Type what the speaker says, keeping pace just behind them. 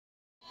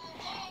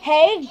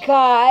Hey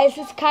guys,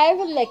 it's Kaya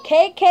from the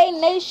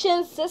KK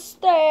Nation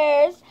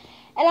Sisters,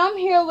 and I'm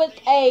here with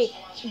a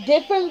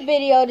different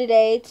video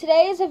today.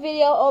 Today is a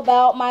video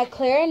about my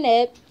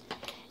clarinet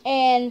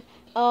and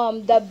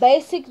the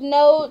basic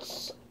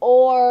notes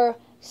or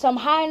some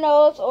high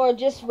notes or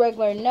just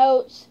regular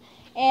notes.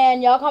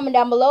 And y'all comment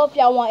down below if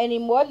y'all want any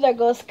more. There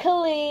goes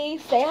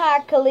Khalees. Say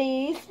hi,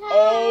 Khalees.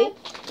 Hi. Hey.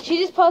 She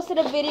just posted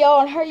a video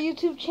on her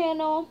YouTube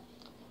channel.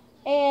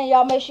 And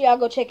y'all make sure y'all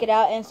go check it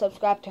out and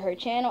subscribe to her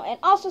channel. And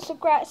also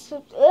subscribe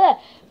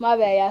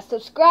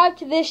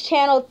to this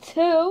channel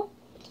too.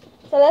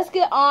 So let's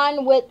get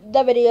on with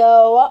the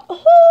video.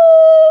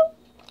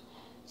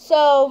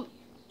 So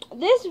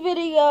this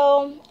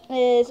video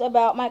is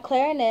about my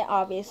clarinet,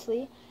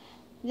 obviously.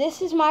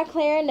 This is my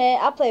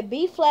clarinet. I play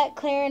B flat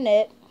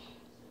clarinet.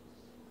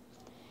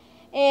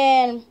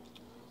 And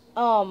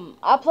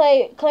I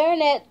played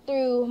clarinet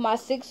through my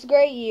 6th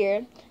grade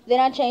year. Then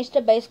I changed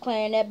to bass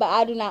clarinet, but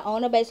I do not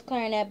own a bass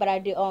clarinet, but I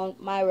do own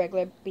my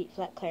regular B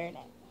flat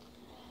clarinet.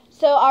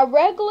 So our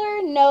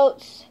regular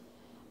notes,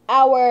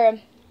 are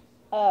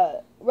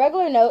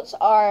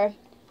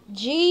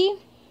G,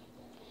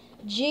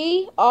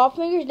 all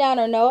fingers down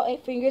or no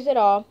 8 fingers at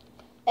all.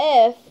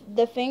 F,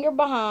 the finger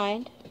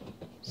behind.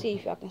 See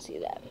if y'all can see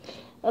that.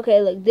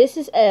 Okay, look, this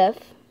is F.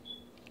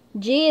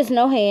 G is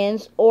no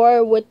hands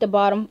or with the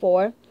bottom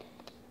 4.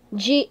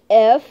 G,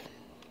 F.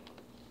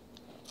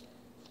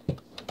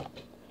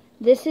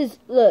 This is,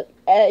 look,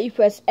 you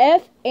press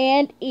F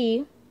and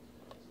E,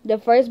 the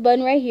first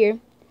button right here.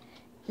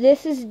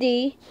 This is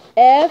D,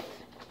 F,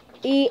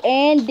 E,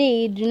 and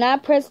D. Do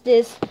not press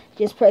this.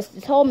 Just press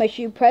this hole. Make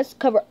sure you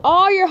cover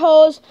all your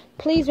holes.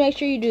 Please make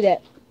sure you do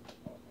that.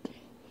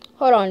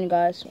 Hold on, you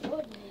guys.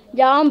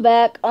 Y'all, I'm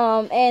back.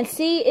 And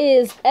C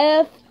is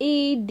F,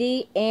 E,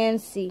 D,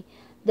 and C.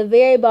 The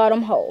very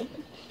bottom hole.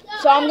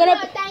 So I'm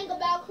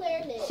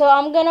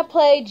gonna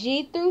play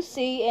G through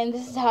C, and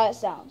this is how it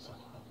sounds.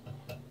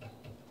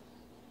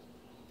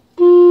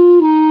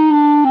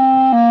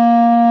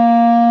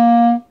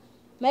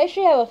 Make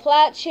sure you have a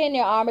flat chin.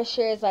 Your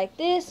embouchure is like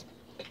this.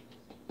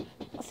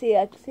 See,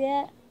 I can see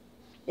that.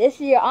 This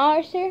is your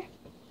embouchure,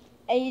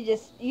 and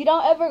you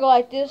don't ever go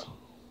like this.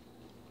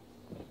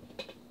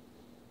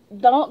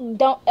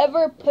 Don't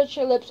ever put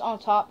your lips on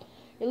top.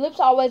 Your lips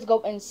always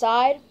go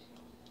inside,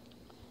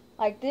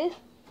 like this.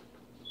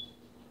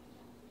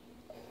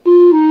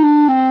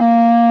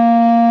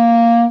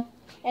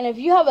 And if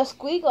you have a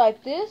squeak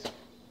like this,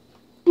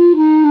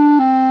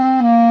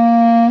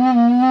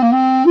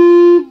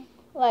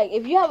 like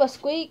if you have a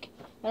squeak,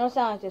 it don't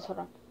sound like this. Hold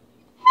on.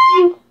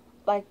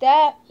 Like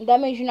that.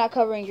 That means you're not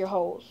covering your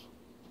holes.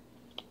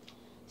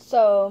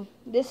 So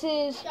this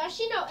is. Y'all,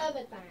 she know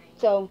everything.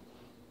 So.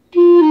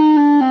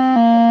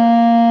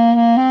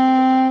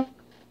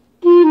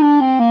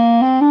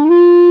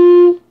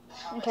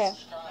 Okay.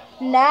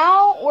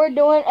 Now we're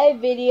doing a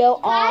video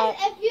on.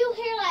 Guys, if you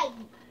hear like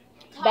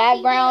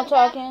background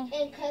talking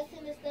and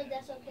cussing and stuff,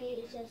 that's okay.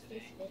 It's just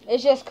this video.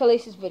 It's just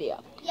Khalees'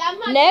 video. Yeah,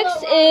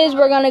 next is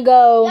we're gonna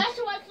go. Y'all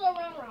should watch Little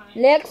Run Run.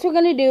 Next we're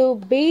gonna do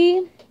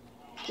B.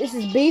 This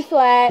is B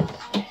flat,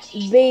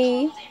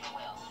 B,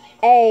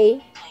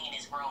 A,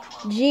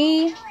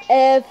 G,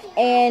 F,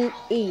 and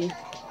E.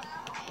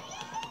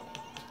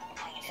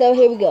 So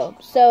here we go.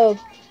 So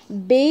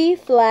B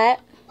flat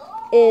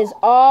is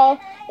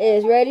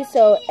ready.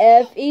 So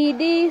F, E,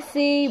 D,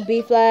 C,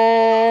 B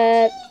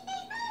flat,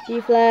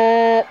 G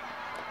flat.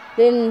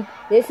 Then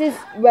this is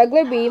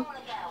regular B.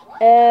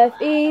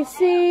 F, E,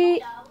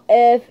 C,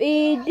 F,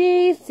 E,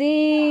 D,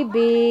 C,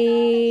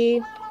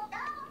 B.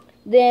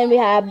 Then we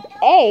have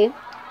A.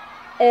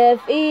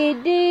 F, E,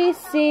 D,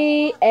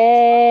 C,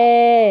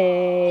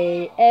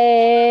 A,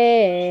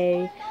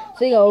 A.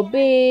 So you go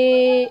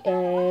B,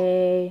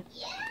 A,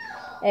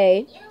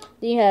 A.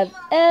 Then you have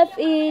F,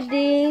 E,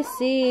 D,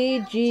 C,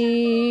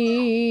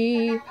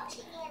 G,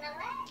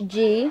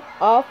 G.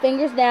 All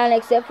fingers down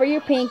except for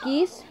your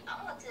pinkies.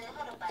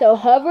 So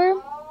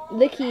hover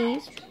the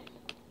keys.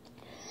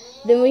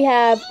 Then we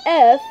have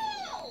F,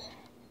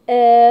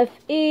 F,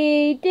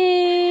 E,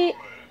 D,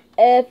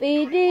 F,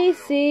 E, D,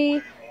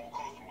 C,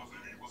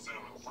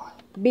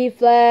 B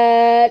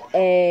flat,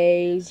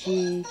 A,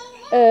 G,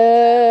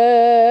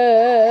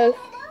 F.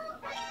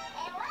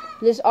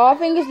 This all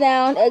fingers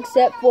down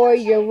except for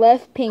your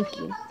left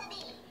pinky.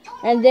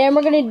 And then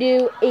we're going to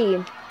do E.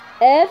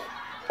 F,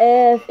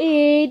 F,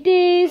 E,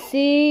 D,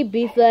 C,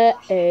 B flat,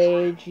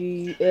 A,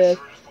 G, F,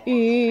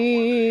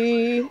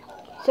 E.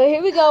 So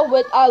here we go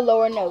with our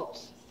lower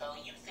notes.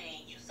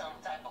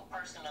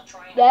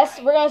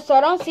 We're going to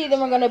start on C, then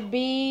we're going to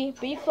B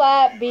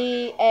flat,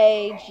 B,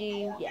 A,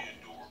 G, yeah.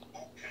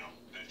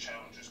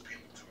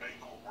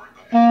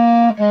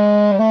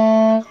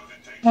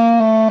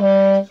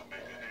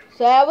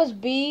 So that was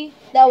B,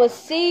 that was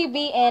C,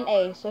 B, and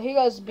A. So here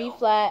goes B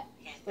flat,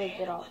 break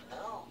it off.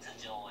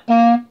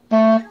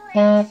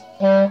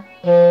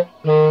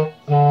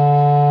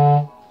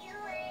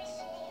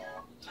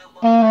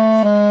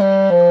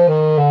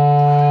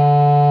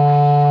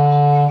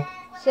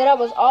 So that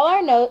was all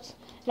our notes.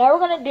 Now we're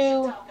going to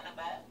do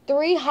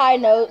 3 high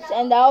notes,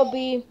 and that will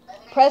be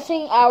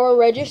pressing our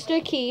register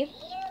key,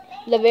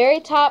 the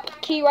very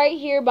top key right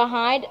here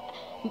behind,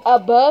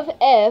 above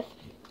F.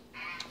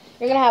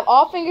 You're gonna have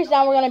all fingers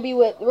down. We're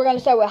gonna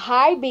start with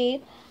high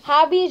B.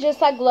 High B is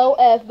just like low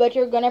F, but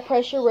you're gonna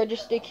press your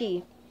register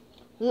key.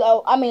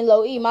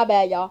 Low E, my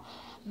bad, y'all.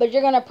 But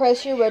you're gonna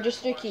press your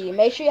register key.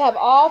 Make sure you have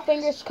all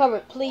fingers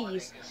covered,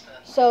 please.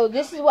 So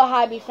this is what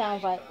high B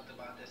sounds like.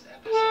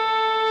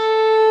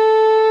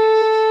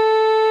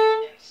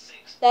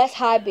 That's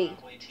high B.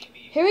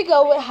 Here we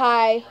go with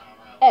high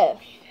F.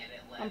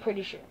 I'm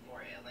pretty sure.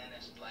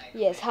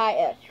 Yes, high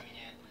F.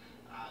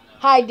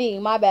 High D,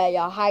 my bad,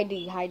 y'all. High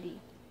D, high D.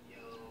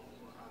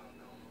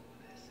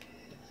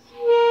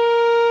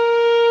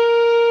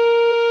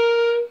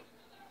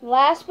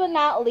 Last but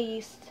not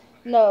least,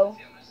 no.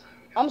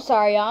 I'm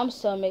sorry, y'all. I'm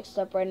so mixed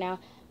up right now.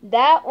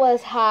 That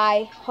was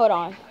high. Hold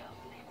on.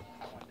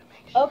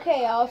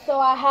 Okay, y'all. So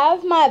I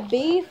have my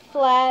B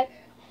flat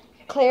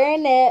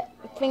clarinet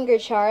finger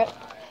chart.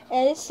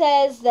 And it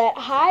says that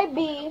high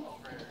B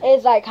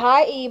is like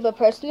high E, but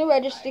pressing the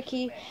register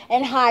key.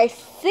 And high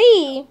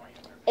C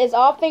is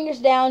all fingers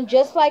down,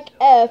 just like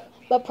F,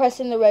 but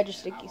pressing the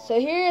register key. So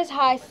here is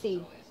high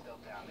C.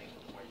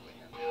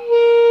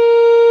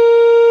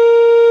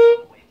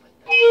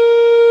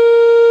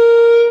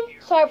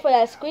 Sorry for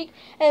that squeak.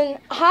 And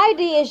high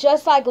D is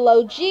just like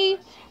low G,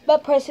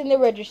 but pressing the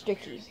register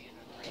key.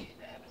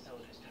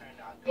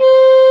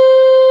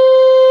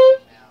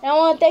 And I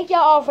want to thank y'all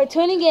all for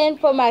tuning in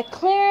for my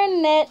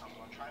clarinet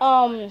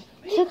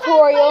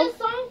tutorial.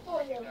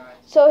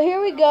 So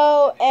here we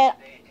go, and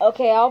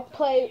okay, I'll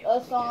play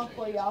a song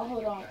for y'all.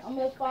 Hold on, I'm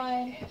gonna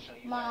find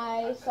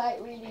my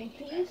sight reading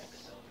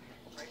piece.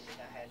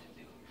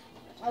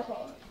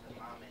 Okay,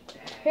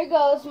 here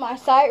goes my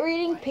sight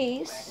reading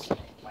piece,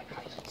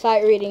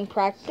 sight reading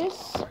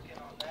practice.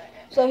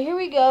 So here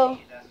we go.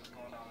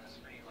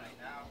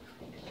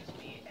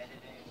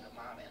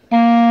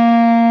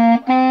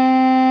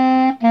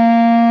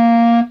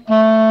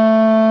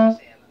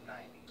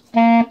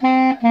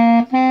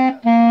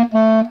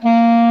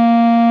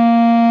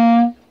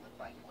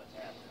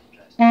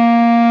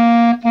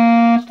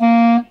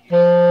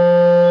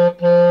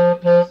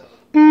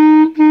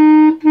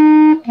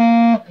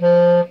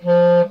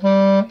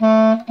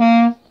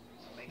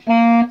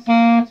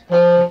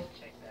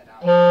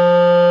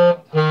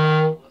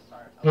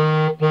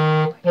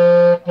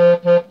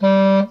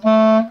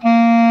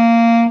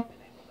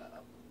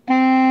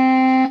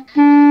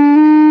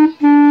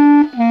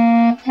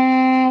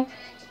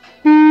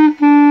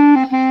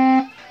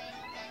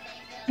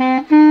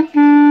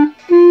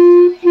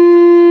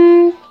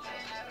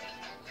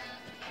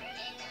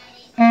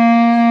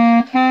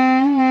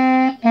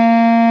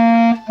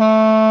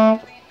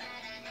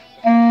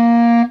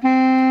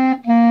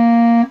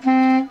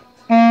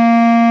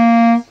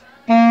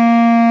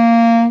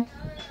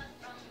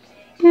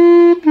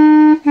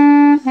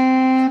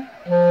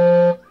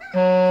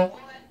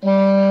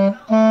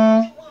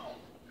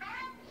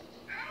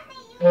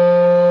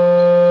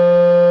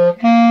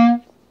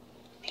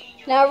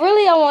 Now,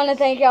 really, I want to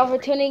thank y'all for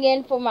tuning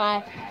in for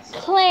my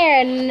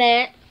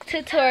clarinet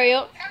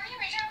tutorial.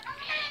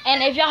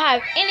 And if y'all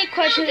have any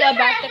questions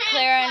about the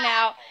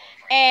clarinet,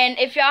 and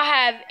if y'all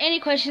have any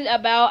questions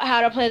about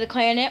how to play the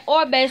clarinet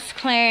or bass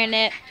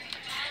clarinet,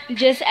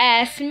 just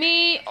ask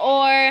me,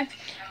 or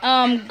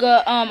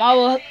I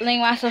will link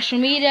my social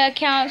media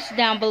accounts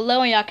down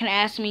below, and y'all can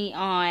ask me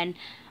on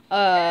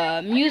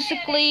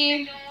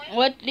Musically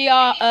what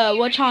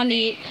y'all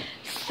need.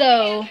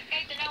 So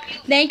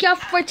thank y'all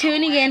for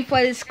tuning in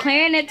for this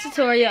clarinet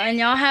tutorial, and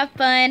y'all have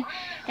fun.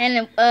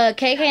 And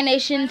KK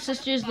Nation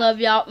sisters, love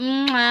y'all.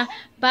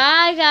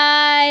 Bye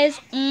guys.